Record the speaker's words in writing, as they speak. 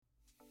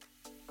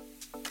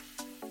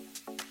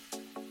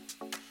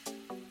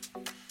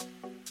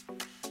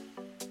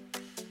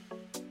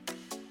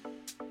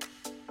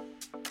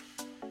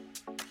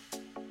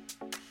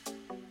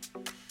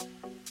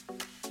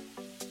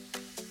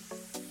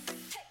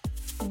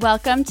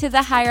Welcome to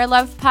the Higher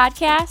Love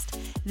Podcast.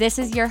 This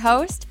is your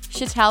host,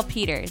 Chatelle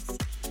Peters.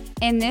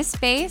 In this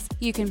space,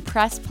 you can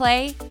press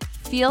play,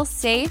 feel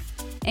safe,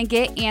 and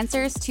get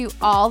answers to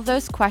all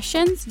those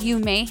questions you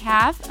may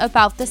have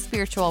about the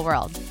spiritual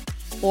world.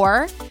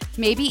 Or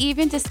maybe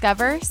even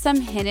discover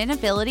some hidden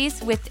abilities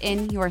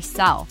within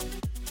yourself.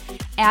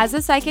 As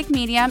a psychic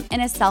medium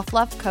and a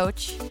self-love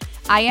coach,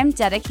 I am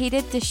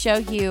dedicated to show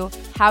you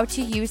how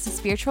to use the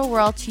spiritual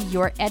world to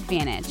your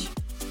advantage.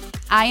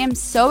 I am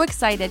so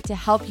excited to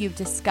help you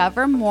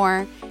discover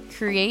more,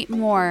 create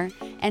more,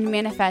 and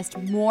manifest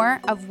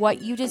more of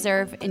what you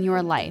deserve in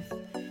your life.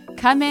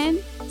 Come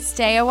in,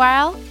 stay a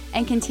while,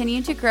 and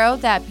continue to grow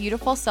that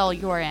beautiful soul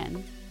you're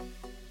in.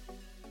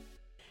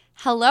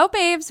 Hello,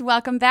 babes.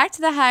 Welcome back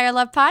to the Higher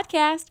Love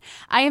Podcast.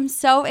 I am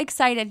so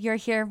excited you're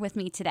here with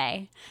me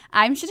today.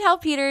 I'm Chatelle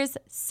Peters,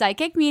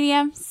 psychic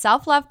medium,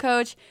 self-love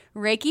coach,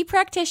 Reiki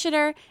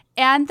practitioner,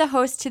 and the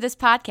host to this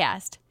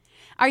podcast.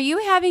 Are you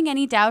having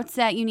any doubts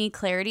that you need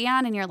clarity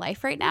on in your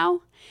life right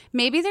now?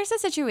 Maybe there's a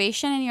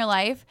situation in your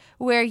life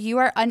where you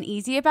are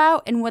uneasy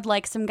about and would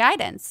like some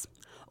guidance.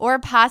 Or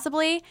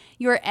possibly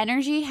your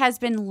energy has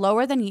been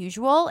lower than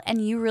usual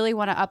and you really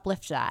want to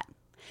uplift that.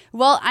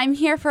 Well, I'm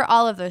here for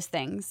all of those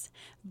things.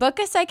 Book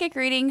a psychic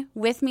reading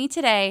with me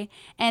today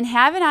and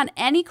have it on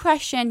any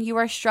question you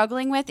are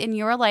struggling with in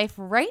your life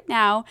right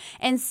now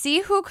and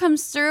see who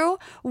comes through,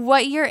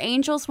 what your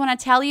angels want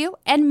to tell you,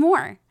 and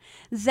more.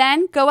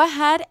 Then go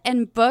ahead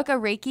and book a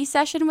Reiki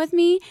session with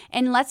me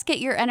and let's get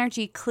your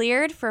energy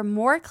cleared for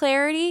more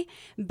clarity,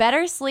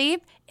 better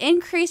sleep,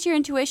 increase your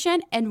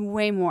intuition, and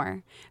way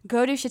more.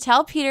 Go to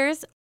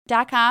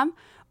ChatellePeters.com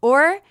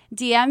or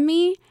DM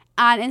me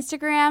on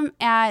Instagram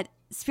at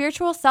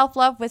Spiritual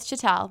Self-Love with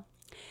Chatelle.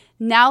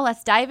 Now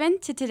let's dive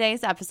into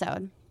today's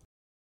episode.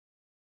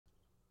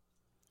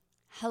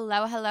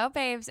 Hello,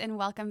 babes, and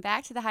welcome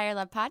back to the Higher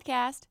Love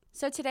Podcast.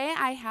 So today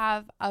I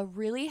have a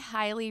really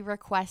highly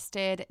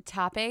requested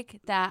topic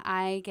that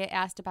I get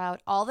asked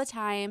about all the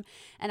time,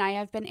 and I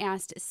have been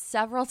asked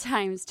several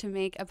times to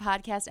make a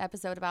podcast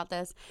episode about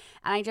this,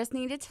 and I just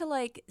needed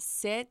to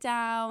sit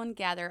down,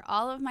 gather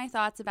all of my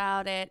thoughts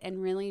about it,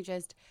 and really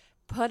just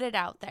put it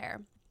out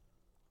there.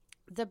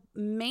 The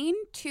main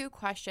two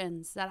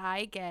questions that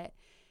I get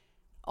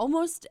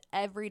almost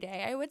every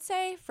day, I would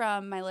say,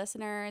 from my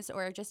listeners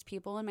or just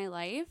people in my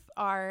life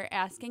are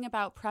asking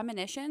about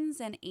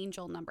premonitions and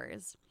angel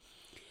numbers.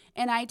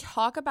 And I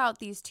talk about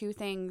these two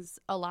things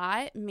a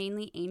lot,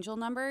 mainly angel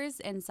numbers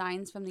and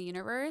signs from the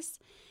universe.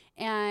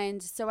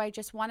 And so I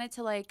just wanted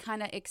to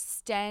kind of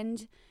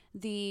extend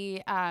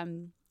the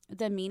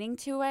meaning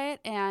to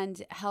it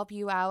and help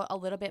you out a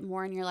little bit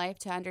more in your life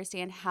to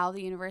understand how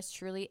the universe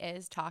truly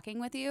is talking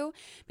with you,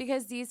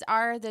 because these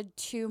are the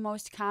two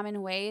most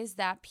common ways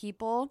that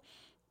people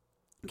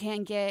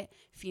can get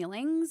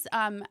feelings.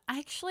 I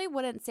actually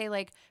wouldn't say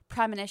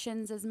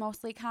premonitions is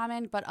mostly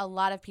common, but a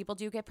lot of people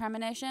do get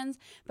premonitions,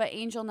 but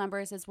angel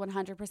numbers is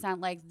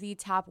 100% the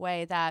top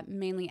way that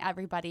mainly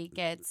everybody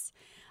gets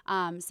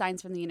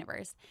signs from the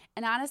universe.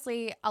 And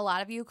honestly, a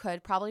lot of you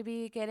could probably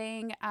be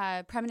getting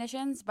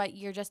premonitions, but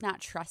you're just not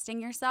trusting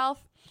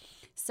yourself.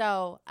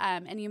 So,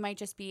 and you might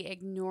just be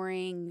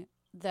ignoring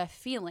the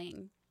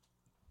feeling.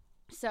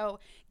 So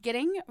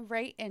getting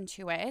right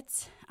into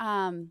it,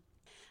 I'm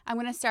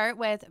going to start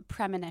with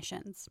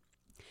premonitions.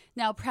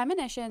 Now,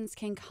 premonitions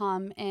can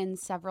come in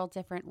several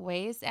different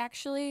ways,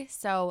 actually.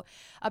 So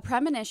a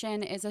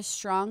premonition is a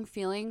strong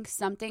feeling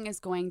something is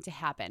going to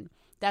happen.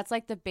 That's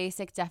the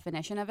basic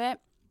definition of it.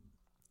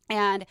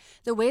 And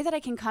the way that I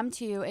can come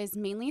to you is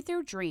mainly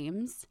through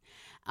dreams,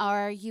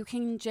 or you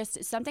can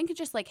something could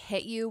just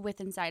hit you with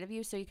inside of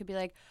you. So you could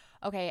be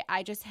okay,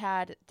 I just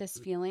had this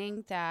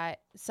feeling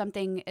that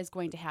something is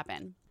going to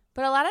happen.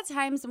 But a lot of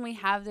times when we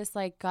have this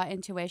gut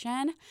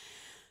intuition,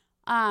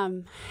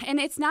 and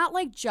it's not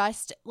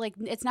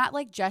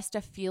just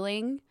a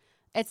feeling,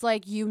 it's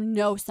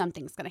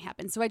something's going to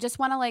happen. So I just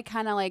want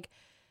to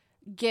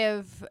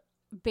give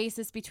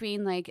basis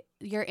between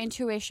your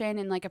intuition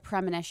and a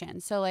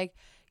premonition. So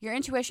your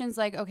intuition's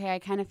okay, I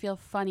kind of feel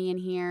funny in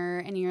here,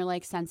 and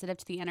you're sensitive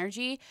to the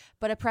energy.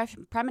 But a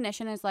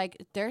premonition is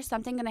there's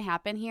something going to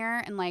happen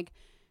here in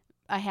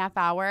a half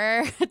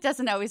hour. It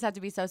doesn't always have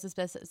to be so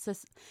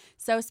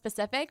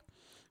specific,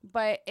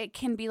 but it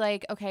can be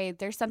okay,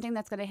 there's something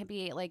that's going to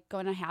be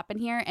going to happen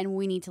here, and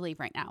we need to leave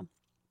right now.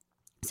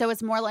 So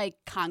it's more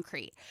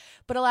concrete.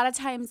 But a lot of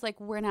times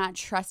we're not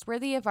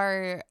trustworthy of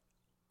our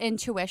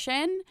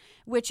intuition,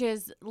 which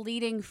is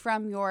leading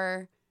from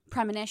your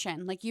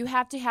premonition. You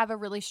have to have a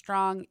really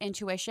strong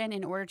intuition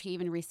in order to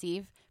even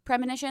receive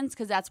premonitions,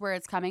 because that's where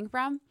it's coming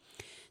from.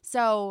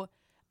 So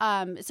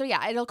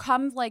yeah, it'll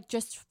come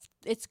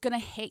it's going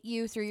to hit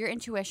you through your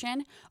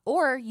intuition,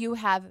 or you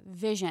have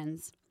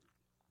visions.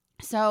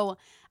 So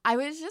I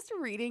was just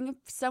reading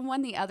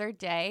someone the other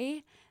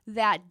day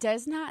that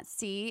does not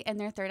see in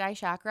their third eye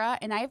chakra.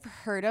 And I've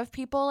heard of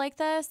people like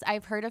this.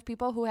 I've heard of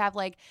people who have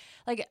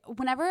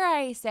whenever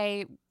I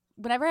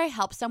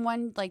help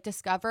someone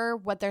discover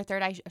what their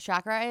third eye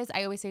chakra is,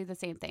 I always say the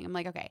same thing. I'm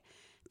okay,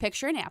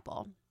 picture an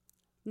apple.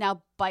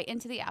 Now bite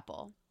into the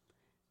apple.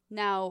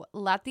 Now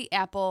let the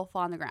apple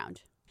fall on the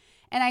ground.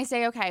 And I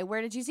say, okay,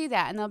 where did you see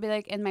that? And they'll be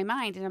like, in my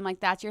mind. And I'm like,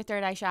 that's your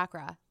third eye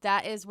chakra.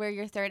 That is where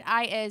your third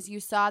eye is.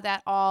 You saw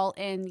that all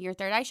in your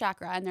third eye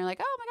chakra. And they're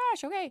like, oh my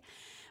gosh, okay.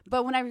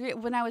 But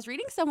when I was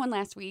reading someone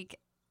last week,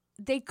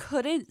 they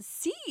couldn't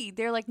see.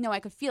 They're like, no, I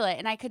could feel it.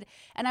 And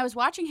I was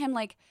watching him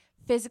like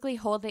physically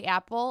hold the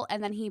apple,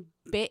 and then he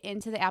bit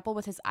into the apple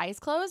with his eyes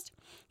closed.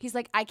 He's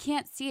like, I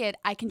can't see it.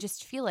 I can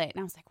just feel it. And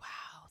I was like,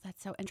 wow,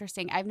 that's so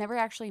interesting. I've never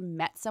actually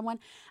met someone.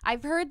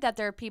 I've heard that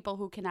there are people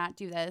who cannot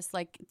do this,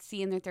 like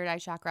see in their third eye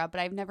chakra,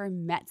 but I've never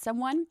met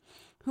someone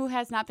who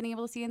has not been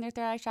able to see in their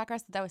third eye chakra.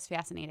 So that was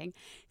fascinating.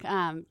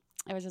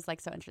 It was just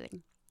like so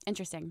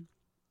interesting.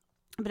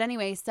 But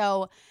anyway,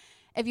 so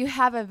if you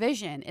have a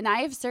vision, and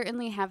I have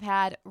certainly have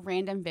had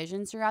random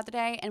visions throughout the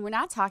day, and we're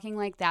not talking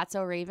like That's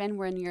So Raven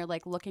when you're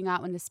like looking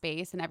out into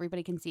space and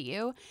everybody can see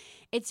you.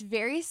 It's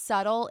very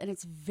subtle and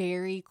it's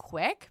very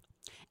quick.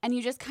 And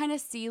you just kind of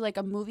see like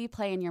a movie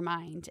play in your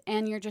mind,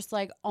 and you're just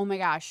like, oh my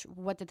gosh,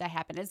 what did that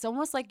happen? It's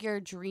almost like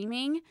you're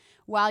dreaming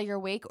while you're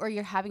awake, or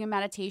you're having a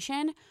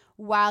meditation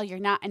while you're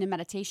not in a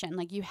meditation.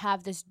 Like you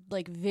have this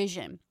like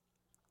vision.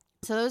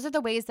 So those are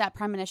the ways that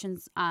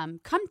premonitions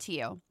come to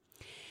you.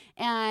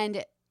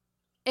 And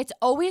it's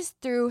always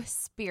through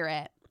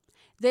spirit.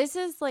 This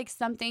is like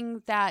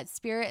something that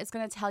spirit is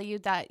going to tell you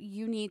that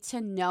you need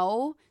to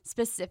know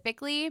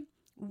specifically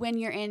when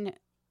you're in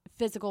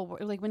physical,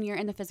 like when you're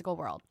in the physical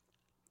world.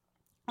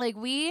 Like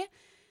we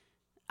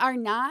are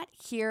not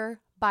here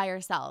by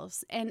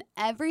ourselves, and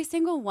every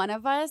single one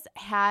of us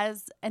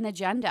has an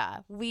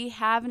agenda. We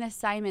have an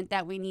assignment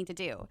that we need to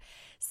do.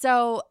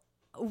 So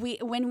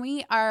when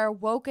we are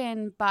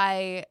woken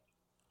by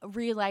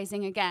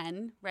realizing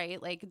again,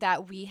 right, like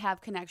that we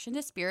have connection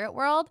to spirit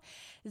world,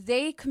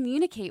 they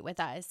communicate with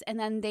us, and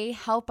then they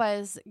help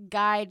us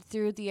guide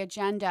through the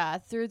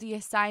agenda, through the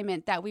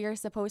assignment that we are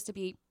supposed to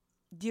be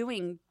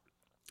doing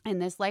in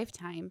this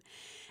lifetime.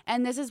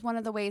 And this is one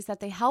of the ways that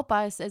they help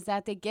us, is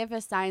that they give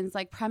us signs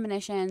like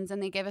premonitions,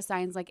 and they give us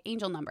signs like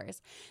angel numbers.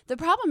 The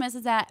problem is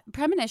that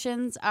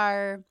premonitions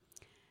are,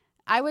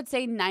 I would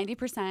say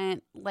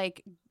 90%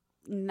 like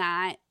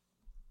not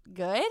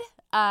good.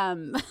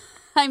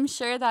 I'm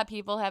sure that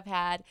people have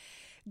had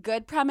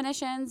good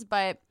premonitions,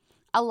 but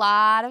a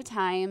lot of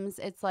times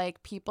it's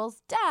like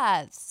people's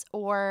deaths,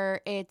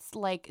 or it's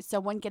like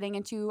someone getting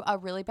into a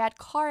really bad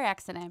car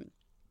accident.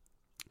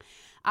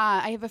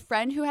 I have a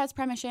friend who has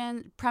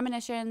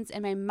premonitions,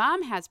 and my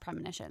mom has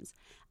premonitions.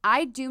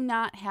 I do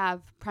not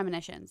have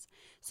premonitions.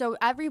 So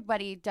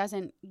everybody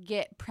doesn't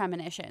get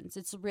premonitions.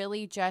 It's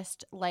really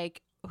just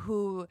like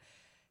who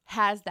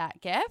has that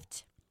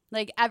gift.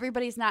 Like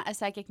everybody's not a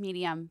psychic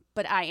medium,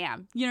 but I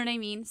am. You know what I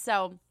mean?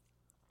 So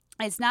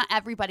it's not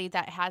everybody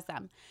that has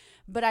them.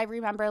 But I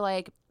remember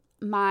like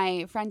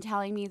my friend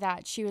telling me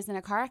that she was in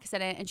a car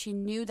accident, and she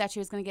knew that she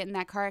was going to get in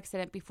that car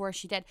accident before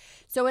she did.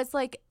 So it's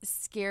like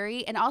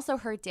scary. And also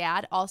her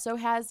dad also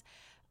has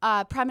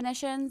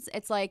premonitions.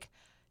 It's like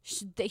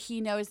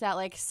he knows that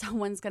like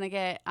someone's going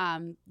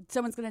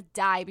to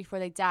die before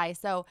they die.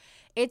 So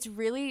it's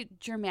really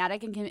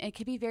dramatic, and it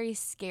can be very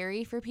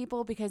scary for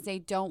people because they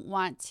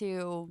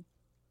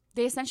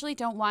essentially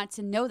don't want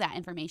to know that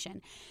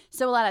information.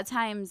 So a lot of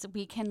times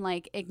we can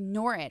like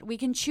ignore it. We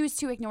can choose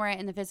to ignore it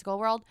in the physical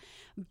world,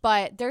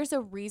 but there's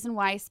a reason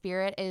why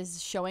spirit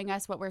is showing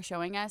us what we're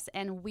showing us.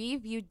 And we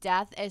view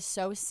death as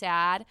so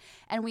sad,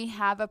 and we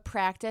have a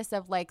practice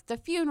of like the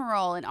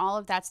funeral and all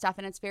of that stuff.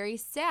 And it's very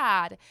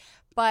sad,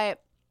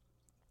 but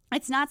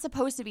it's not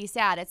supposed to be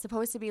sad. It's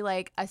supposed to be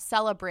like a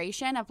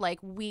celebration of like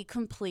we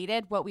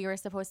completed what we were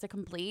supposed to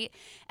complete.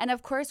 And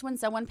of course, when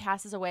someone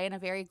passes away in a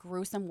very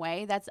gruesome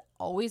way, that's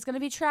always going to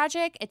be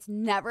tragic. It's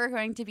never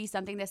going to be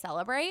something to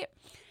celebrate.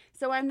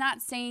 So I'm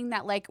not saying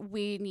that like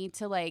we need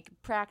to like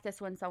practice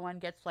when someone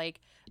gets like,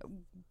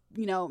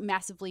 you know,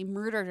 massively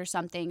murdered or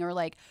something, or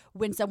like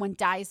when someone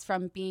dies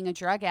from being a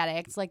drug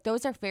addict. Like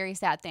those are very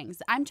sad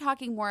things. I'm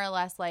talking more or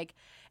less like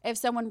if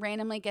someone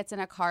randomly gets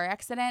in a car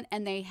accident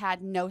and they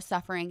had no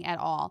suffering at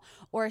all,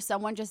 or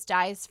someone just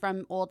dies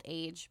from old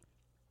age,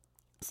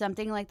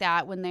 something like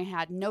that, when they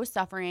had no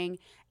suffering.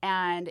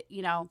 And,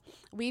 you know,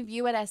 we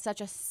view it as such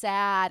a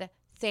sad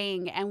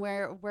thing, and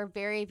we're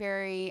very,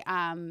 very,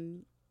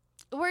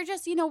 we're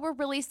just, you know, we're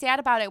really sad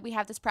about it. We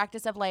have this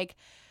practice of like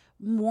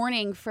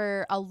mourning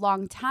for a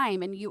long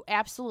time, and you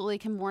absolutely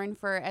can mourn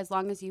for as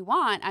long as you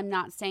want. I'm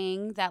not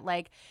saying that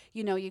like,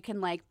 you know, you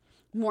can like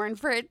mourn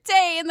for a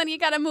day and then you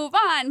got to move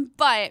on,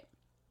 but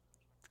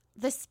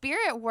the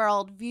spirit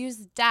world views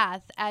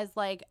death as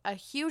like a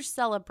huge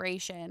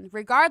celebration,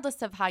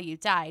 regardless of how you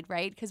died,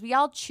 right? Because we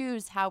all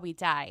choose how we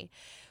die.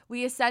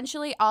 We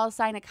essentially all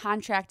sign a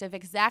contract of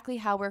exactly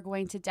how we're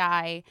going to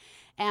die,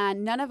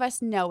 and none of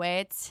us know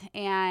it.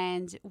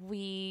 And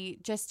we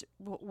just,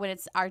 when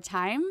it's our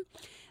time,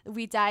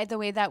 we die the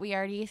way that we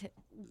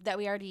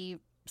already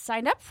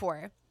signed up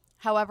for,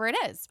 however it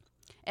is,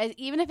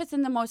 even if it's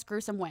in the most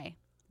gruesome way.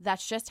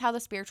 That's just how the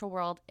spiritual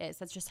world is.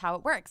 That's just how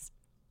it works.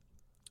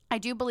 I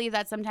do believe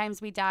that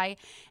sometimes we die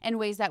in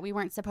ways that we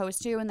weren't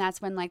supposed to, and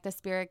that's when like the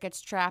spirit gets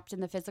trapped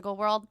in the physical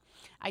world.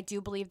 I do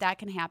believe that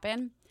can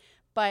happen.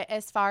 But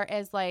as far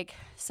as like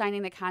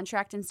signing the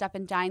contract and stuff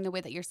and dying the way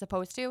that you're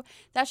supposed to,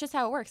 that's just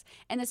how it works.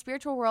 In the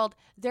spiritual world,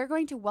 they're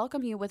going to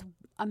welcome you with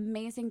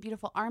amazing,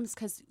 beautiful arms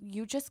because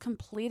you just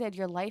completed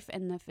your life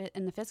in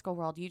the physical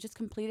world. You just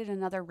completed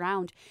another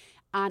round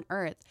on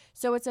earth.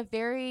 So it's a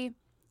very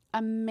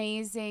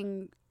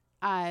amazing,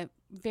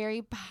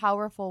 very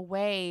powerful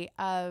way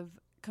of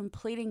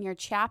completing your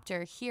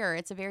chapter here.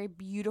 It's a very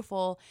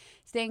beautiful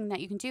thing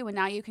that you can do. And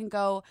now you can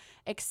go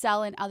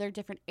excel in other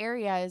different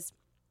areas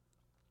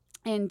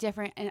on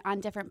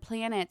different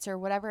planets or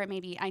whatever it may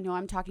be. I know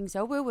I'm talking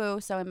so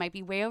woo-woo, so it might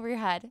be way over your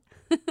head.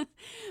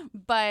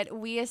 But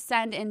we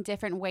ascend in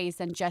different ways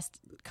than just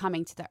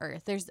coming to the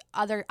earth. There's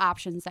other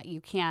options that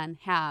you can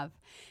have.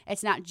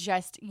 It's not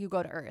just you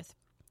go to earth.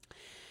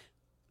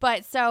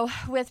 But so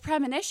with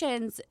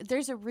premonitions,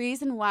 there's a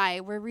reason why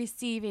we're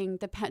receiving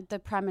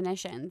the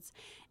premonitions.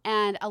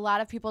 And a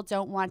lot of people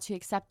don't want to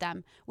accept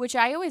them, which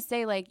I always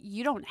say, like,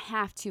 you don't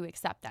have to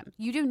accept them.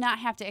 You do not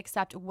have to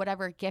accept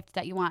whatever gift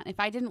that you want. If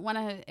I didn't want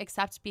to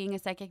accept being a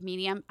psychic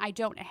medium, I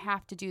don't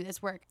have to do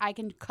this work. I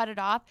can cut it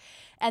off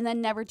and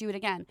then never do it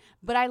again.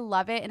 But I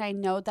love it, and I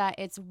know that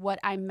it's what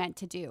I'm meant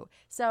to do.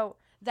 So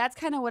that's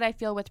kind of what I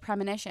feel with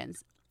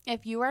premonitions.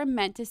 If you are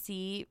meant to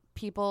see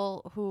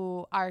people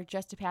who are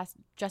just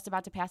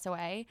about to pass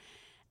away,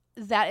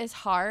 that is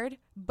hard,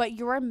 but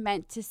you're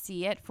meant to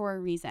see it for a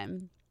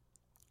reason.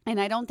 And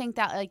I don't think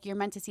that like you're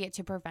meant to see it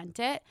to prevent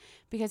it,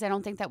 because I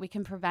don't think that we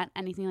can prevent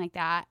anything like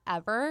that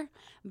ever.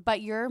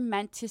 But you're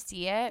meant to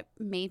see it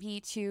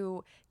maybe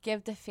to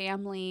give the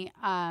family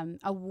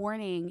a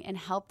warning and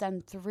help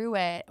them through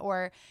it,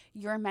 or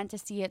you're meant to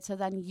see it so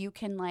then you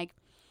can like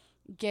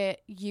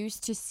get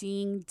used to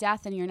seeing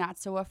death and you're not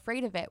so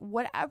afraid of it.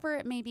 Whatever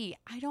it may be,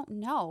 I don't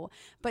know.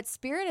 But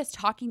spirit is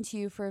talking to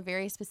you for a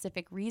very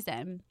specific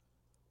reason.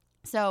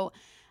 So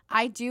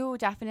I do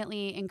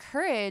definitely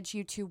encourage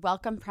you to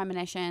welcome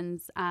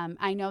premonitions.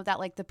 I know that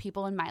like the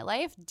people in my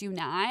life do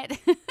not.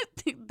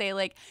 They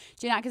like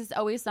do not, because it's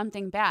always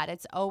something bad.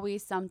 It's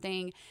always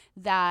something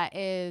that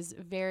is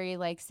very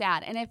like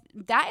sad. And if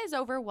that is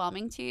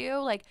overwhelming to you,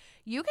 like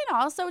you can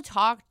also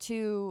talk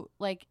to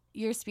like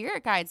your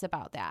spirit guides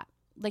about that.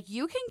 Like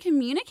you can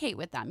communicate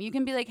with them. You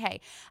can be like,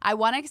 hey, I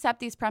want to accept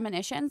these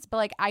premonitions, but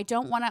like I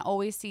don't want to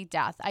always see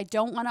death. I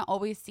don't want to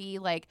always see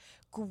like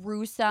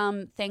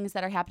gruesome things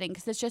that are happening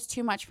because it's just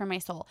too much for my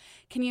soul.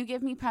 Can you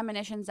give me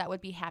premonitions that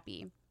would be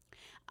happy?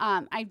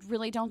 I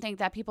really don't think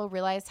that people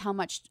realize how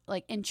much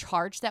like in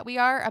charge that we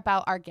are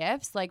about our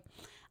gifts. Like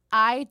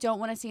I don't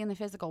want to see in the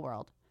physical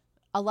world.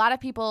 A lot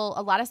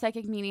of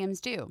psychic mediums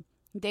do.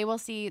 They will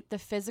see the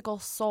physical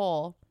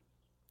soul,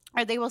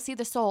 or they will see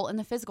the soul in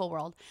the physical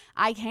world.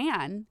 I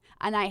can,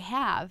 and I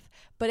have,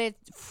 but it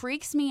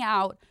freaks me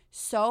out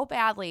so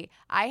badly.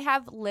 I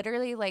have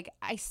literally, like,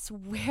 I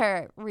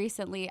swear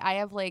recently, I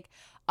have, like,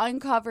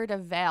 uncovered a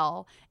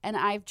veil, and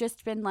I've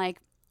just been, like,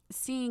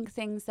 seeing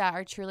things that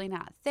are truly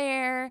not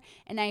there,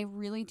 and I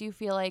really do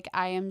feel like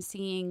I am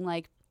seeing,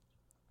 like,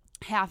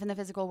 half in the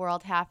physical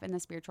world, half in the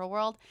spiritual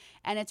world,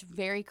 and it's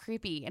very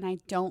creepy, and I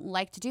don't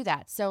like to do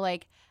that. So,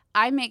 like,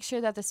 I make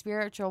sure that the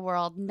spiritual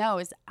world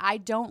knows I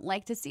don't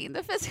like to see in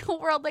the physical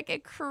world. Like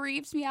it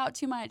creeps me out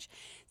too much.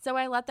 So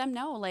I let them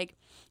know, like,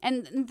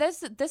 and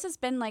this has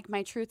been like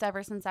my truth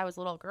ever since I was a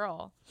little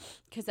girl,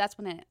 because that's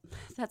when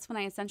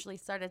I essentially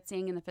started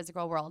seeing in the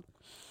physical world.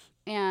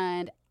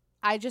 And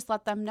I just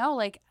let them know,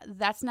 like,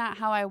 that's not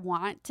how I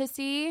want to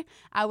see.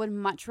 I would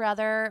much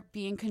rather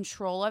be in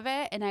control of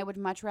it, and I would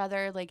much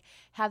rather like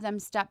have them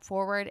step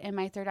forward in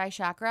my third eye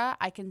chakra.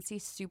 I can see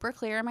super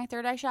clear in my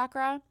third eye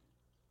chakra.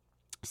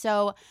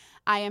 So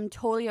I am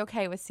totally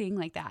okay with seeing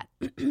like that.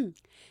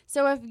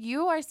 So if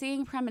you are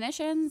seeing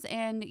premonitions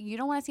and you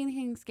don't want to see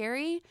anything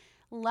scary,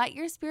 let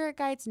your spirit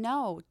guides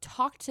know.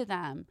 Talk to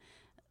them.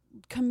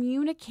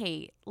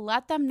 Communicate.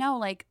 Let them know,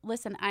 like,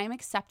 listen, I'm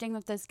accepting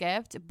of this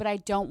gift, but I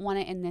don't want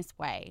it in this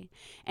way.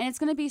 And it's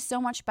going to be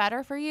so much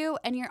better for you.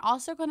 And you're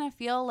also going to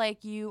feel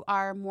like you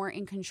are more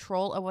in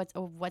control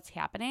of what's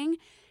happening.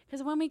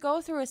 Because when we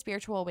go through a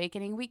spiritual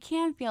awakening, we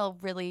can feel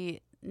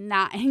really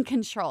not in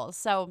control.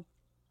 So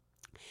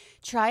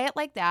try it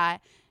like that.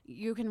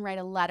 You can write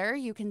a letter.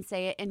 You can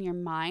say it in your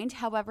mind,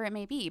 however it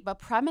may be. But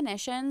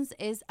premonitions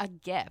is a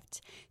gift.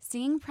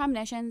 Seeing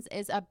premonitions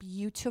is a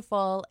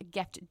beautiful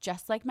gift,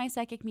 just like my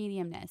psychic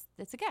mediumness.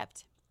 It's a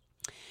gift.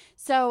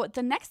 So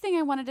the next thing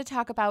I wanted to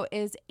talk about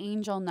is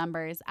angel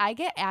numbers. I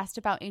get asked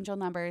about angel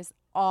numbers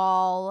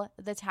all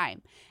the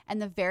time.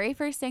 And the very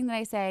first thing that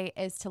I say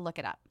is to look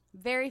it up.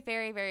 Very,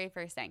 very, very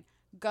first thing.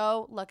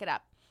 Go look it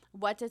up.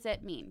 What does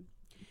it mean?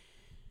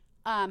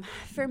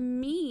 For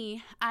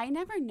me, I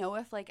never know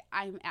if like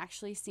I'm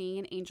actually seeing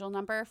an angel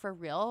number for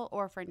real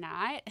or for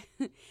not.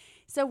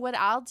 So what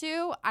I'll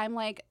do, I'm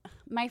like,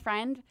 my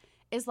friend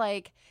is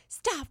like,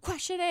 stop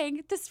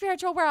questioning the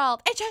spiritual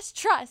world and just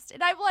trust.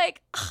 And I'm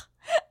like,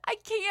 I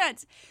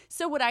can't.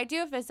 So what I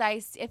do if I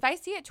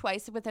see it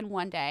twice within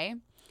one day,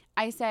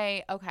 I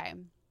say, okay,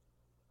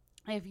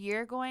 if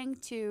you're going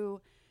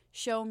to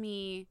show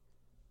me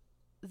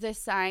this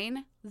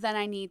sign, then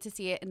I need to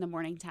see it in the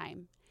morning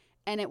time.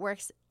 And it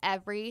works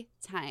every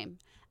time.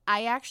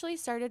 I actually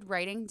started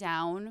writing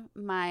down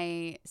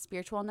my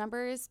spiritual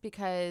numbers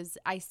because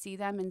I see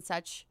them in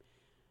such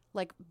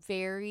like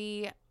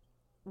very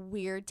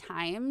weird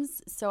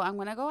times. So I'm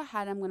going to go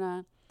ahead. I'm going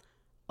to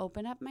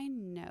open up my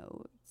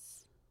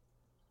notes.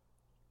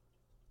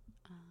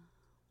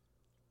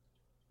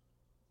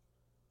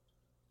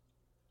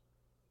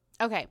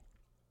 Okay.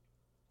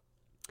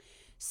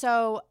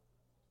 So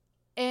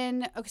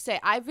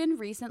I've been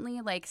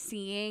recently like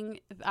seeing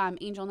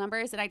angel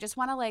numbers, and I just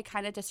want to like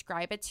kind of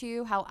describe it to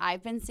you how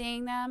I've been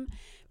seeing them,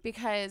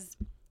 because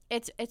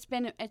it's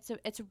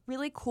a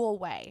really cool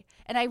way.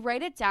 And I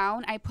write it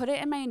down. I put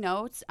it in my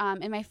notes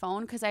in my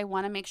phone because I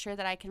want to make sure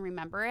that I can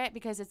remember it,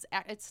 because it's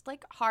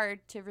like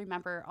hard to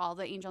remember all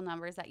the angel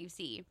numbers that you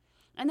see,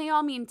 and they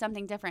all mean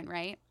something different,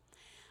 right?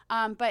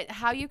 But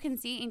how you can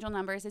see angel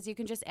numbers is you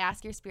can just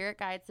ask your spirit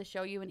guides to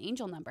show you an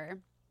angel number.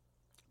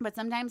 But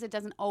sometimes it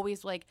doesn't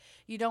always, like,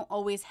 you don't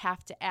always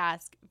have to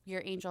ask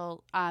your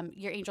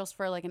angels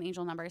for like an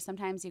angel number.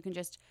 Sometimes you can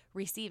just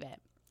receive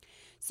it.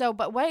 So,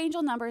 but what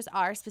angel numbers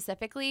are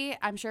specifically,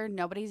 I'm sure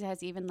nobody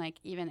has even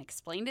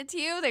explained it to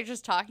you. They're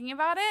just talking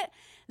about it.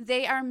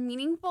 They are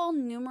meaningful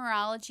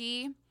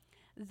numerology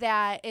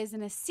that is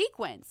in a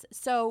sequence.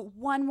 So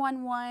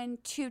 111,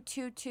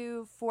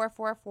 222,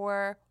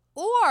 444,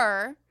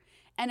 or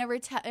in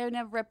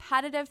a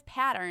repetitive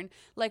pattern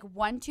like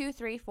 1 2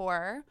 3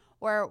 4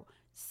 or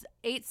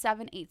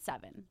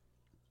 8787.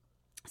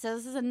 So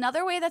this is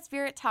another way that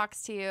spirit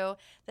talks to you.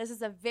 This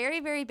is a very,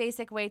 very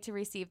basic way to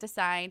receive the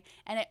sign,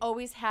 and it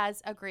always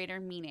has a greater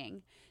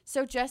meaning.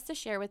 So just to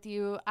share with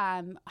you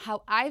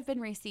how I've been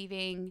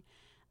receiving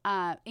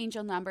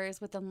angel numbers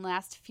within the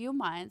last few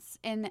months.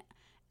 In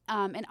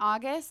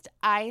August,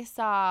 I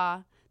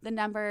saw the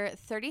number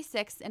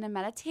 36 in a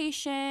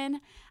meditation.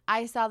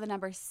 I saw the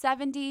number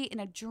 70 in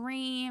a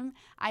dream.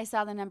 I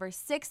saw the number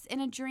 6 in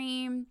a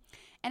dream.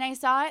 And I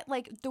saw it,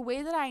 like, the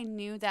way that I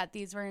knew that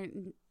these were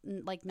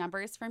like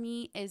numbers for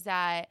me is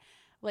that,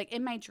 like,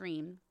 in my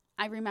dream,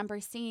 I remember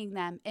seeing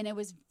them and it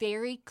was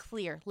very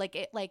clear.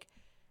 It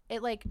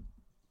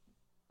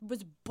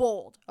was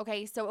bold.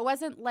 Okay. So it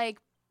wasn't like,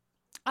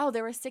 oh,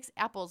 there were 6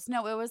 apples.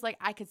 No, it was like,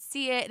 I could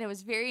see it and it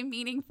was very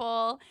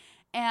meaningful.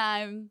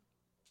 And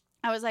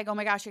I was like, oh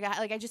my gosh,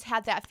 I just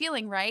had that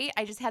feeling, right?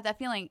 I just had that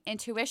feeling,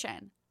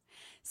 intuition.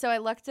 So I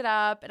looked it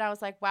up and I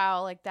was like,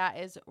 wow, like that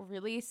is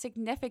really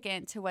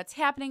significant to what's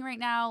happening right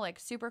now, like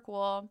super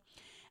cool.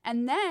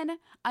 And then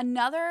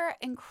another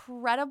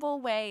incredible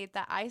way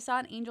that I saw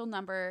an angel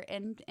number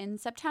in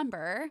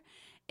September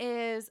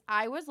is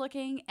I was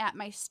looking at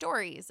my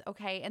stories,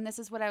 okay? And this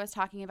is what I was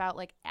talking about,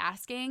 like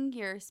asking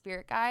your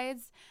spirit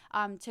guides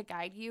to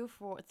guide you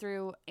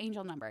through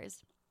angel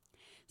numbers.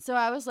 So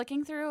I was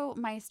looking through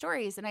my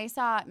stories and I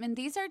saw, and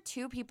these are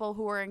 2 people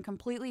who were in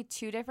completely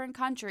 2 different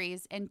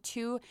countries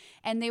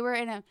they were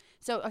in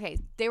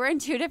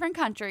 2 different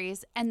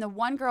countries. And the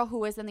one girl who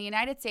was in the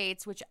United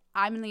States, which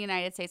I'm in the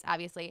United States,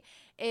 obviously,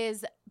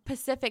 is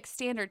Pacific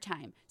Standard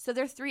Time. So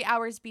they're 3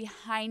 hours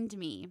behind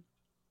me.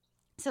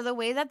 So the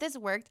way that this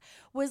worked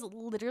was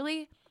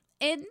literally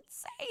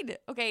insane.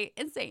 Okay,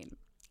 insane.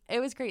 It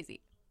was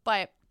crazy.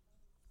 But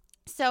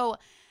so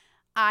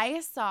I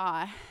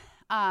saw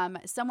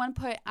someone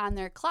put on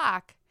their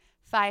clock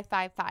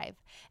 555.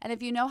 And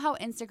if you know how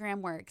Instagram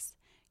works,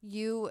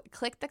 you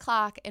click the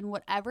clock and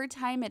whatever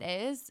time it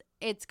is,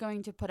 it's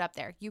going to put up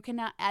there. You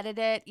cannot edit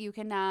it. You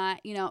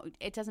cannot,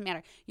 it doesn't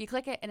matter. You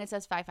click it and it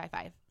says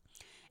 555.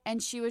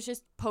 And she was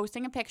just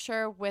posting a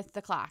picture with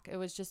the clock. It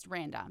was just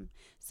random.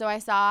 So I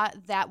saw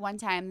that one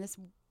time this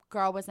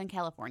girl was in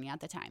California at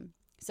the time.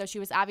 So she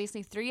was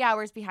obviously 3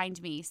 hours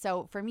behind me.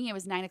 So for me, it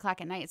was 9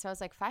 o'clock at night. So I was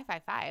like,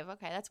 555.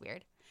 Okay, that's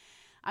weird.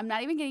 I'm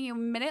not even kidding you. A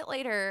minute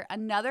later,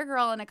 another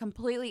girl in a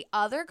completely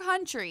other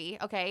country,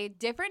 okay,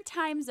 different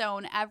time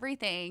zone,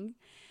 everything.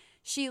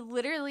 She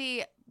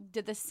literally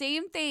did the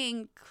same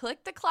thing,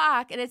 clicked the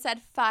clock, and it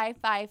said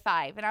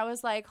 555. And I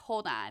was like,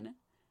 hold on.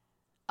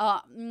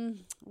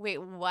 Wait,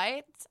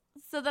 what?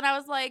 So then I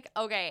was like,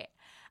 okay,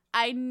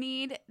 I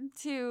need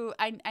to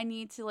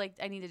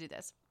do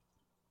this.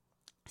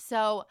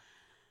 So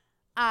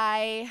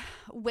I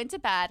went to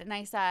bed and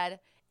I said,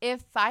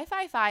 if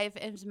 555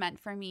 is meant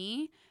for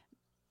me,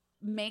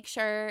 make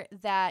sure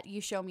that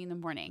you show me in the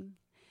morning.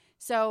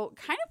 So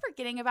kind of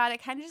forgetting about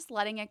it, kind of just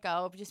letting it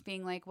go, just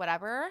being like,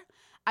 whatever.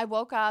 I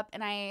woke up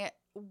and I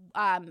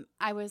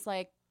was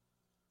like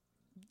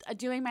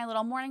doing my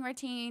little morning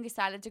routine,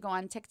 decided to go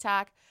on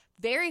TikTok.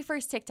 Very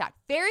first TikTok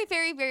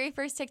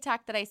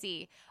that I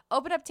see.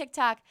 Open up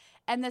TikTok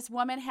and this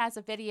woman has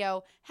a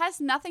video, has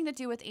nothing to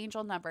do with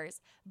angel numbers,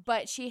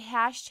 but she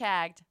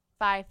hashtagged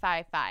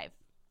 555.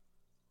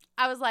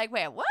 I was like,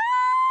 wait, what?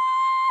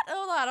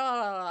 Hold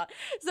on.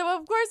 So,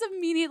 of course,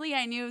 immediately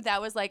I knew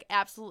that was like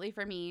absolutely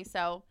for me.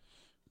 So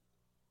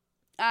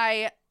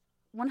I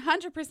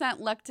 100%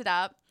 looked it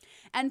up.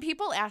 And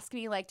people ask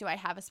me, like, do I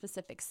have a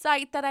specific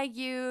site that I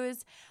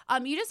use?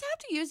 You just have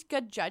to use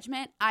good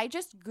judgment. I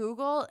just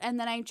Google, and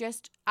then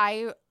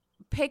I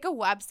pick a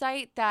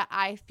website that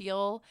I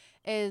feel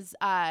is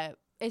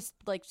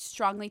like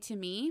strongly to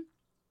me.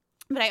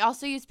 But I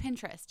also use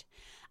Pinterest.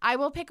 I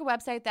will pick a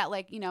website that,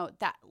 like,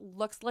 that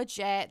looks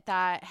legit,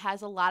 that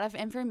has a lot of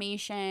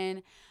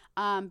information.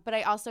 But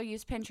I also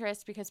use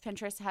Pinterest because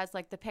Pinterest has,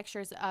 like, the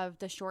pictures of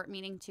the short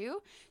meaning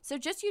too. So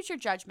just use your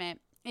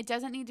judgment. It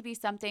doesn't need to be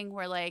something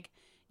where, like,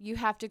 you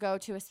have to go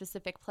to a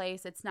specific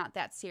place. It's not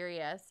that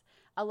serious.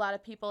 A lot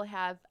of people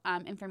have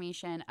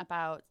information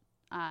about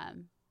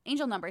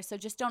angel numbers, so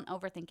just don't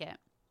overthink it.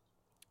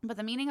 But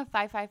the meaning of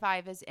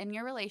 555 is in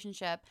your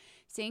relationship.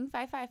 Seeing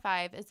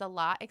 555 is a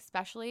lot,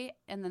 especially,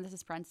 and then this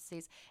is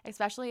parentheses,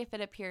 especially if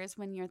it appears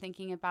when you're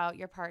thinking about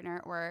your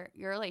partner or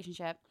your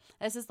relationship.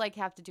 This is like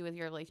have to do with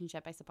your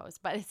relationship, I suppose.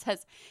 But it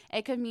says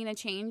it could mean a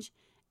change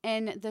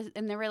in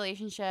the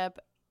relationship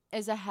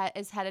is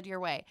headed your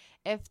way.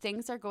 If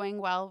things are going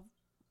well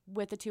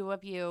with the two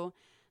of you,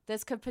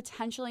 this could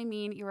potentially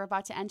mean you're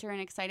about to enter an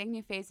exciting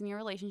new phase in your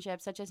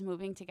relationship, such as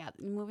moving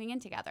in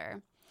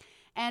together.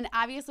 And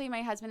obviously,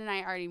 my husband and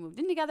I already moved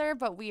in together,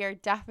 but we are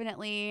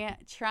definitely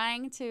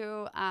trying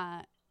to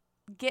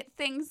get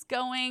things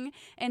going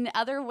in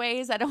other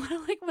ways. I don't want to,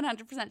 like,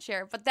 100%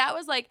 share, but that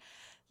was, like,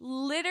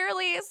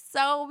 literally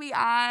so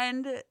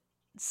beyond,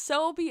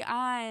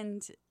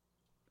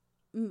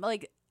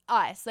 like,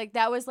 us. Like,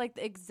 that was, like,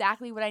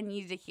 exactly what I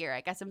needed to hear.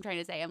 I guess I'm trying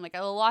to say. I'm, like, a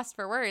little lost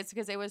for words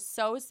because it was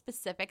so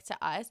specific to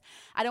us.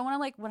 I don't want to,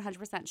 like,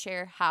 100%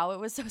 share how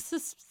it was so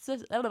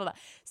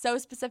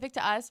specific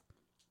to us.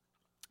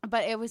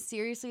 But it was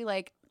seriously,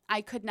 like, I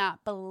could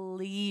not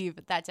believe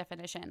that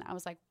definition. I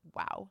was like,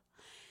 wow.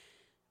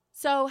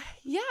 So,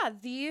 yeah,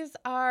 these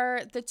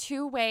are the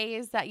two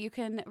ways that you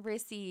can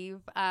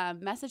receive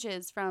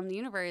messages from the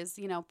universe,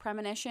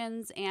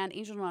 premonitions and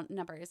angel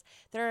numbers.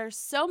 There are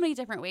so many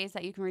different ways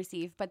that you can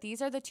receive, but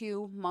these are the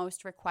two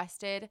most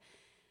requested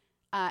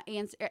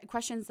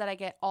questions that I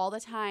get all the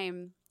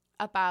time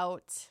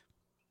about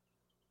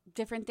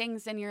different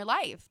things in your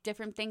life,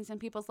 different things in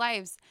people's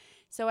lives.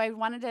 So I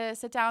wanted to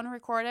sit down and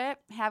record it,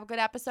 have a good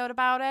episode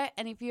about it.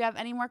 And if you have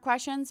any more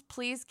questions,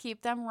 please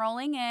keep them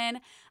rolling in.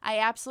 I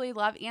absolutely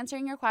love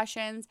answering your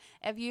questions.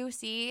 If you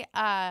see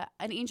an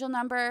angel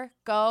number,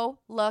 go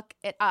look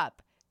it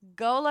up.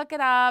 Go look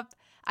it up.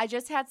 I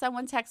just had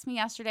someone text me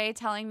yesterday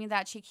telling me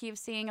that she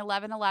keeps seeing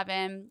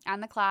 11:11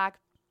 on the clock.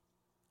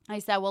 I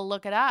said, well,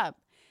 look it up.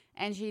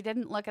 And she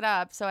didn't look it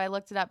up, so I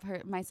looked it up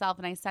myself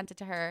and I sent it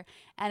to her,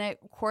 and it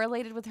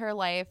correlated with her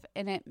life,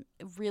 and it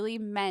really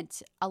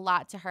meant a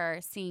lot to her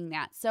seeing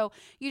that. So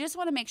you just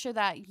want to make sure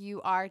that you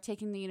are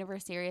taking the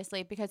universe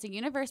seriously, because the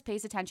universe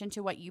pays attention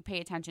to what you pay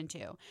attention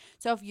to.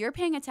 So if you're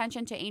paying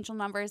attention to angel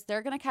numbers,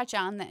 they're going to catch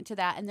on to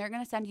that, and they're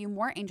going to send you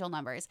more angel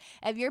numbers.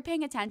 If you're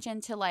paying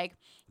attention to, like,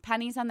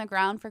 pennies on the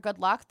ground for good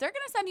luck, they're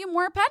going to send you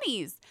more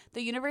pennies.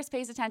 The universe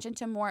pays attention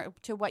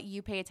to what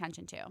you pay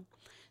attention to.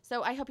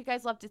 So I hope you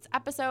guys loved this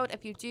episode.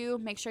 If you do,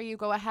 make sure you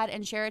go ahead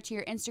and share it to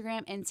your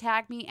Instagram and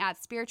tag me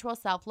at Spiritual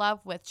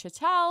Self-Love with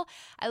Chatal.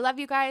 I love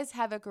you guys.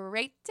 Have a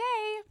great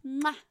day.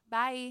 Mwah.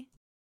 Bye.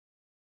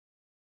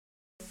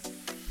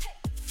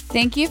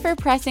 Thank you for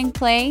pressing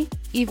play,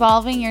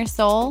 evolving your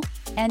soul,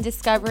 and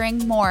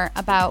discovering more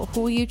about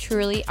who you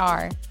truly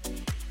are.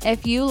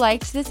 If you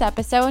liked this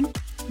episode,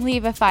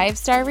 leave a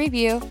 5-star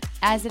review,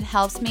 as it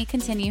helps me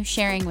continue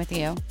sharing with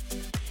you.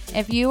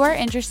 If you are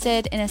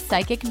interested in a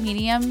psychic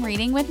medium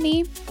reading with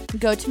me,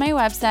 go to my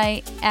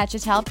website at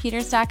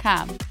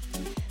chatalpeters.com.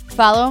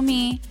 Follow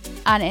me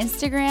on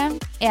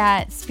Instagram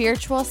at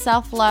Spiritual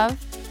Self-Love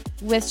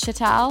with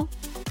Chatal,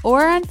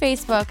 or on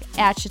Facebook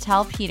at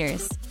Chatal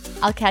Peters.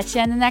 I'll catch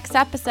you in the next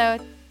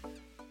episode.